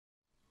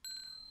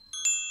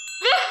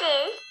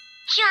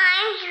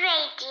Giant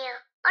Radio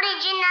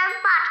original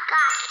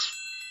podcast.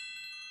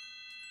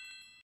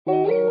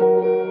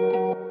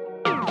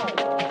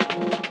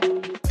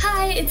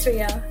 Hi, it's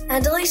Ria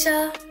and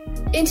Alicia.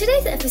 In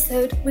today's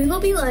episode, we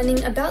will be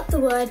learning about the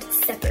word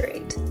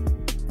separate.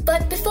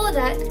 But before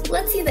that,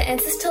 let's see the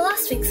answers to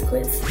last week's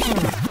quiz.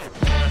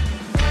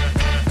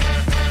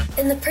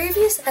 In the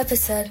previous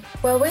episode,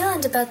 where we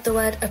learned about the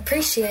word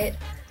appreciate,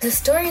 the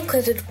story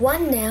included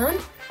 1 noun,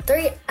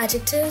 3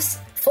 adjectives,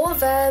 4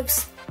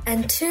 verbs,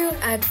 and 2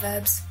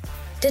 adverbs.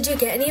 Did you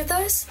get any of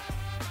those?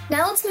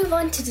 Now let's move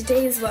on to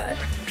today's word.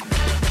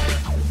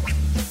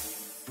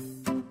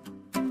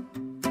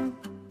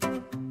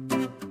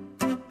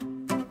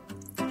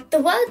 The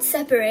word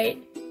separate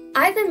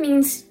either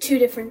means 2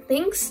 different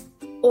things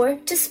or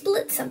to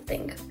split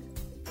something.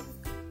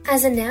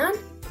 As a noun,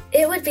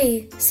 it would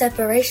be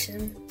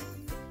separation.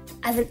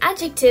 As an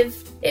adjective,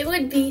 it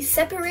would be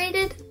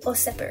separated or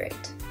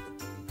separate.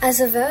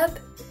 As a verb,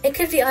 it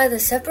could be either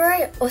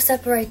separate or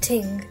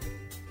separating.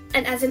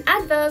 And as an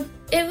adverb,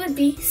 it would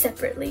be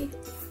separately.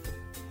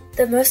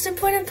 The most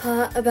important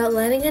part about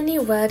learning a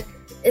new word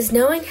is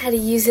knowing how to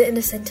use it in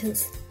a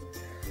sentence.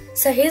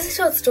 So here's a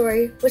short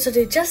story which will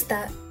do just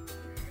that.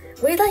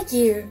 We'd like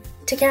you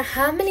to count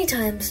how many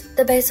times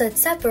the base word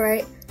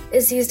separate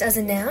is used as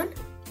a noun,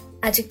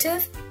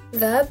 adjective,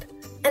 verb,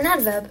 and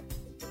adverb.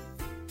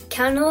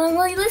 Count along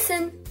while you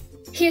listen.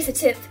 Here's a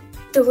tip.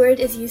 The word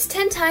is used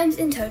 10 times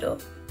in total.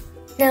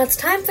 Now it's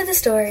time for the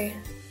story.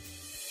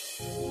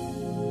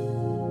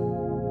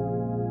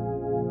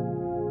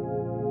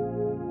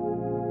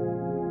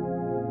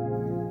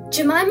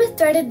 Jemima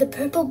threaded the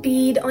purple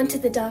bead onto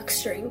the dark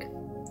string.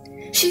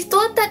 She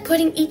thought that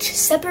putting each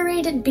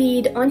separated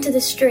bead onto the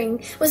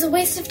string was a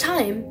waste of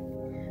time.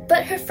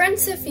 But her friend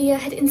Sophia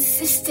had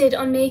insisted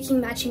on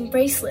making matching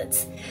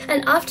bracelets,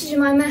 and after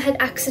Jemima had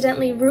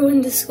accidentally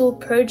ruined the school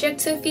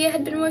project Sophia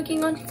had been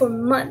working on for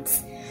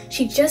months,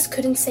 she just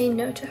couldn't say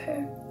no to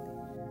her.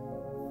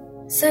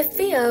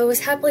 Sophia was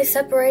happily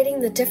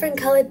separating the different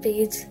coloured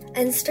beads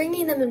and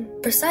stringing them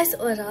in precise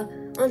order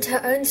onto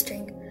her own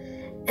string,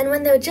 and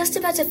when they were just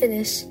about to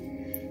finish,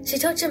 she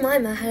taught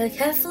Jemima how to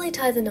carefully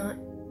tie the knot.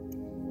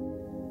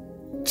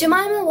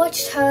 Jemima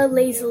watched her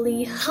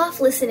lazily, half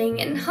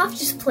listening and half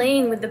just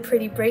playing with the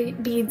pretty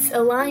beads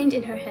aligned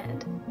in her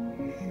hand.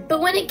 But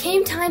when it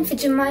came time for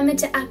Jemima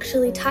to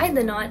actually tie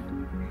the knot,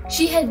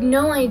 she had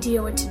no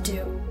idea what to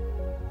do.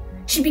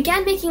 She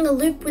began making a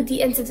loop with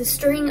the ends of the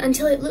string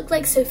until it looked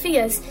like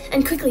Sophia's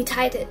and quickly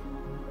tied it.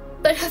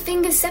 But her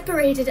fingers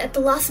separated at the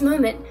last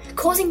moment,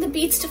 causing the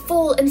beads to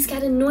fall and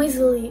scatter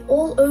noisily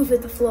all over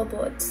the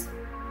floorboards.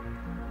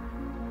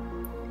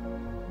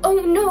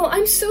 "Oh no,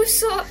 I'm so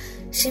sorry,"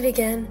 she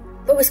began,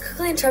 but was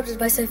quickly interrupted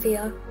by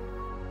Sophia.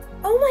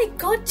 "Oh my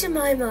god,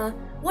 Jemima,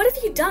 what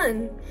have you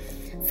done?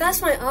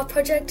 First my art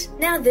project,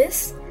 now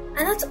this,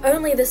 and that's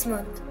only this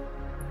month.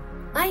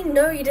 I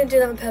know you didn't do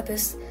that on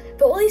purpose,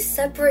 but all these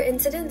separate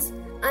incidents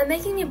are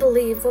making me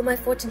believe what my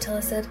fortune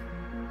teller said.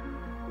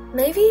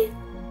 Maybe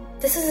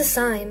this is a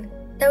sign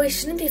that we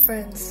shouldn't be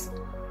friends."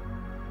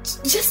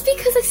 Just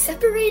because I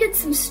separated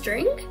some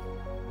string?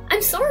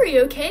 I'm sorry,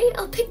 okay?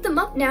 I'll pick them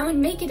up now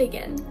and make it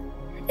again.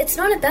 It's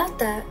not about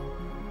that.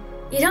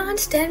 You don't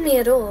understand me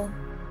at all.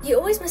 You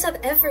always mess up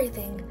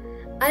everything.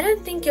 I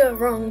don't think you're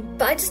wrong,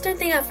 but I just don't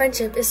think our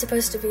friendship is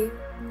supposed to be.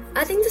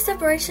 I think the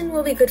separation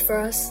will be good for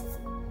us.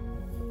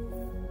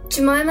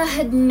 Jemima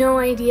had no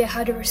idea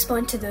how to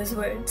respond to those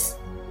words.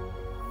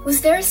 Was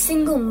there a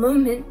single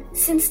moment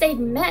since they'd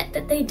met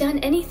that they'd done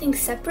anything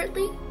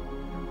separately?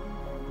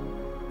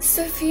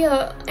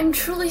 "Sophia, I'm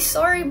truly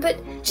sorry, but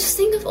just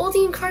think of all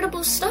the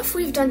incredible stuff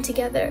we've done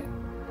together,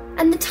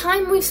 and the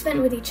time we've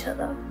spent with each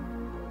other.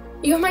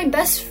 You're my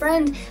best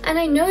friend, and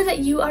I know that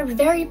you are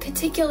very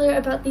particular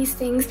about these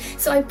things,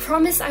 so I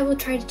promise I will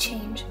try to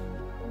change.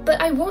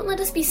 But I won't let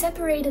us be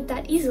separated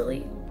that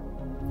easily."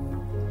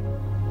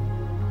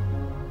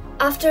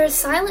 After a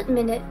silent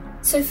minute,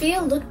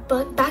 Sophia looked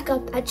back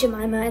up at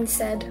Jemima and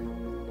said,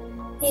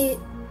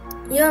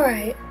 You're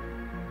right.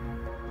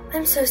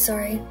 I'm so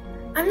sorry.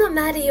 I'm not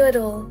mad at you at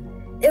all.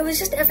 It was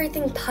just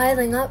everything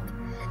piling up,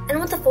 and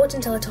what the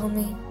fortune teller told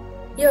me.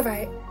 You're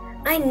right.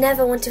 I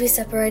never want to be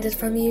separated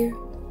from you.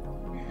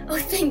 "Oh,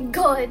 thank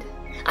God!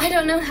 I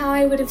don't know how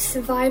I would have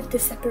survived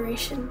this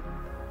separation.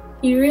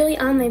 You really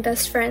are my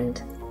best friend,"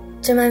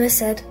 Jemima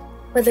said,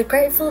 with a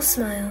grateful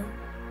smile.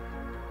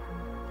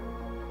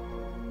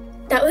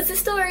 That was the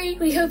story.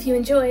 We hope you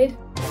enjoyed.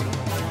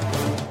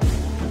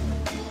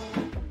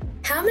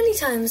 How many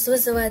times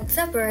was the word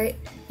separate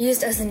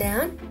used as a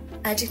noun,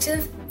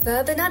 adjective,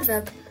 verb, and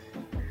adverb?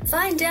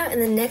 Find out in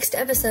the next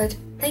episode.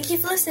 Thank you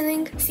for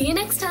listening. See you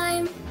next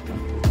time.